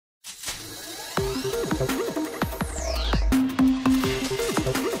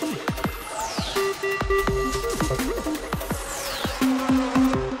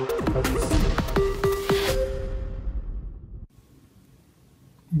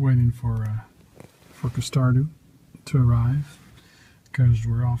Waiting for Custard to arrive because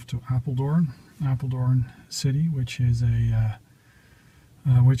we're off to Apeldoorn City, which is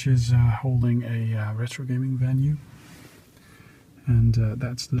holding a retro gaming venue, and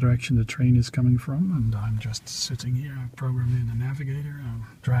that's the direction the train is coming from. And I'm just sitting here. I've programmed in the navigator. I'm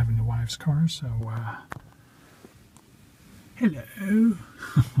driving the wife's car, so hello.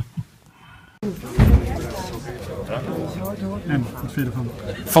 En wat vind je ervan?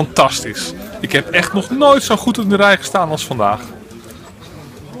 Fantastisch. Ik heb echt nog nooit zo goed in de rij gestaan als vandaag.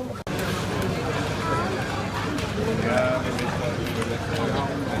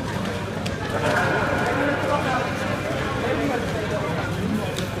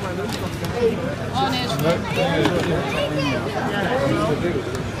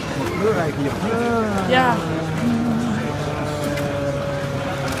 Ja.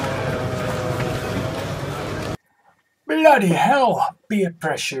 Bloody hell, peer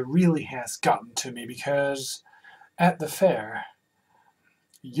pressure really has gotten to me, because at the fair,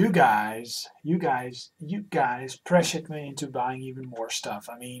 you guys pressured me into buying even more stuff.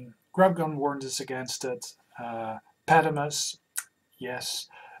 I mean, Grubgun warned us against it. Padamus, yes,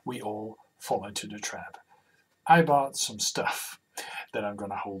 we all fall into the trap. I bought some stuff that I'm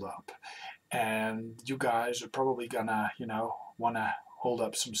gonna hold up, and you guys are probably gonna, wanna hold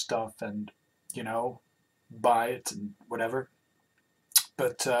up some stuff and, buy it and whatever.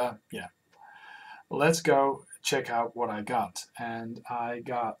 But yeah, let's go check out what I got. And I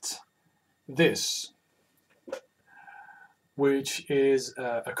got this, which is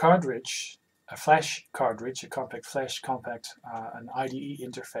a cartridge, a flash cartridge, a compact flash, an IDE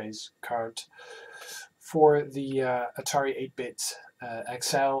interface card for the Atari 8-bit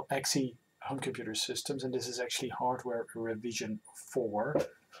XE home computer systems, and this is actually hardware revision 4.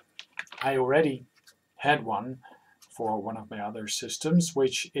 I already had one for one of my other systems,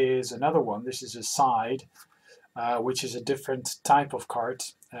 which is another one. This is a side, which is a different type of card.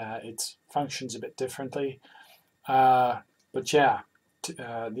 It functions a bit differently, but yeah,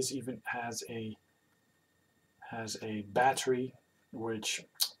 this even has a battery, which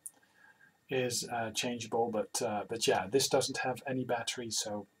is changeable. But yeah, this doesn't have any battery,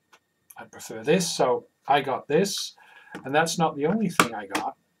 so I prefer this. So I got this, and that's not the only thing I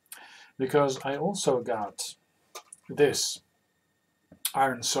got, because I also got this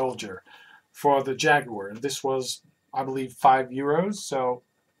Iron Soldier for the Jaguar, and this was, I believe, €5. So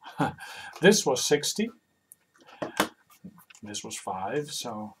this was 60. This was 5,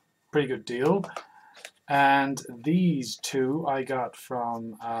 so pretty good deal. And these two I got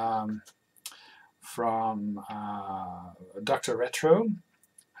from Dr. Retro,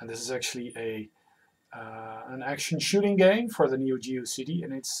 and this is actually an action shooting game for the Neo Geo CD,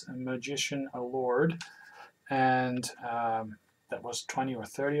 and it's a Magician Lord, and that was 20 or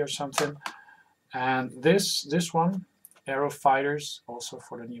 30 or something. And this one, Aero Fighters, also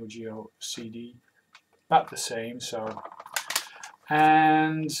for the Neo Geo CD, about the same. So,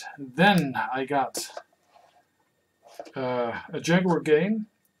 and then I got a Jaguar game,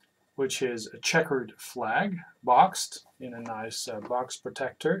 which is a checkered flag, boxed in a nice box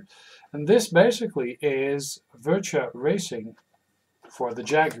protector. And this basically is Virtua Racing for the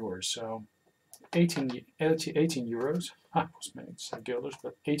Jaguar. So 18 euros. I was meant to say guilders,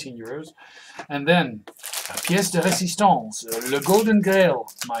 but 18 euros. And then a pièce de résistance, le Golden Grail,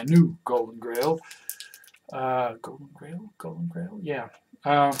 my new Golden Grail. Golden Grail? Yeah.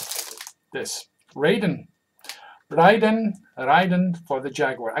 This. Raiden for the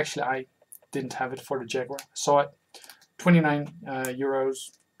Jaguar. Actually, I didn't have it for the Jaguar. Saw it. 29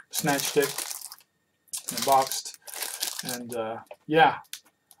 euros. Snatched it. Boxed. And yeah,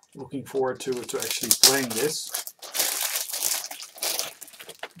 looking forward to actually playing this.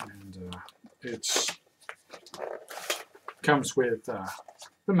 And it's comes with the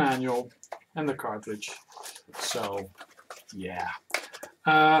manual and the cartridge. So yeah.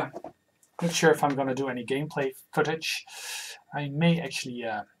 Not sure if I'm going to do any gameplay footage. I may actually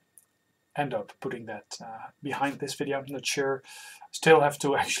end up putting that behind this video. I'm not sure. Still have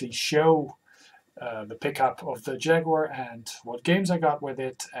to actually show the pickup of the Jaguar and what games I got with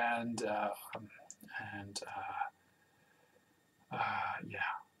it, and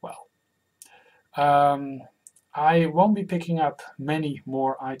yeah, well, I won't be picking up many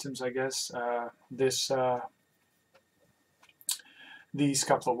more items, I guess, these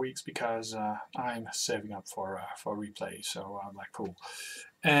couple of weeks, because I'm saving up for replay, so Blackpool.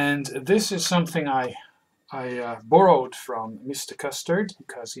 And this is something I borrowed from MrCustard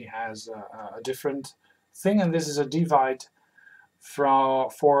because he has a different thing, and this is a divide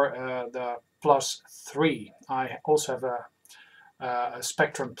for the +3. I also have a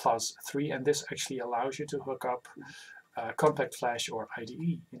Spectrum +3, and this actually allows you to hook up compact flash or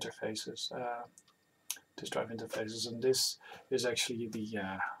IDE interfaces, disk drive interfaces, and this is actually the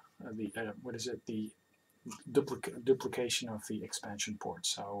what is it, the duplication of the expansion port.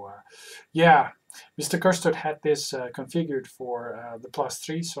 So yeah, MrCustard had this configured for the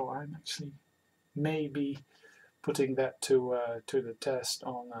 +3, so I'm actually maybe putting that to the test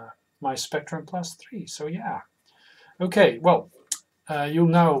on my Spectrum +3. So yeah, okay. Well, you'll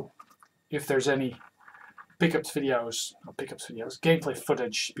know if there's any pickups videos, gameplay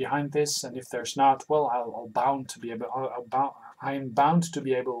footage behind this, and if there's not, well, I'm bound to be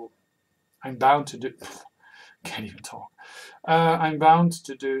able. Can't even talk. I'm bound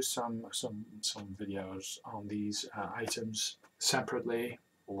to do some videos on these items separately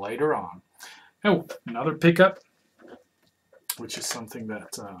later on. Oh, another pickup, which is something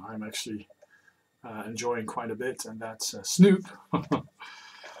that I'm actually enjoying quite a bit, and that's Snoop,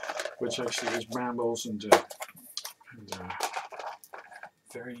 which actually is brambles and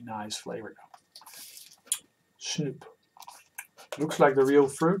very nice flavor. Snoop. Looks like the real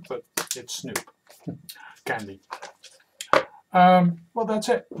fruit, but it's Snoop. Candy. Well, that's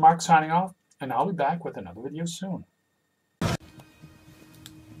it. Mark signing off, and I'll be back with another video soon.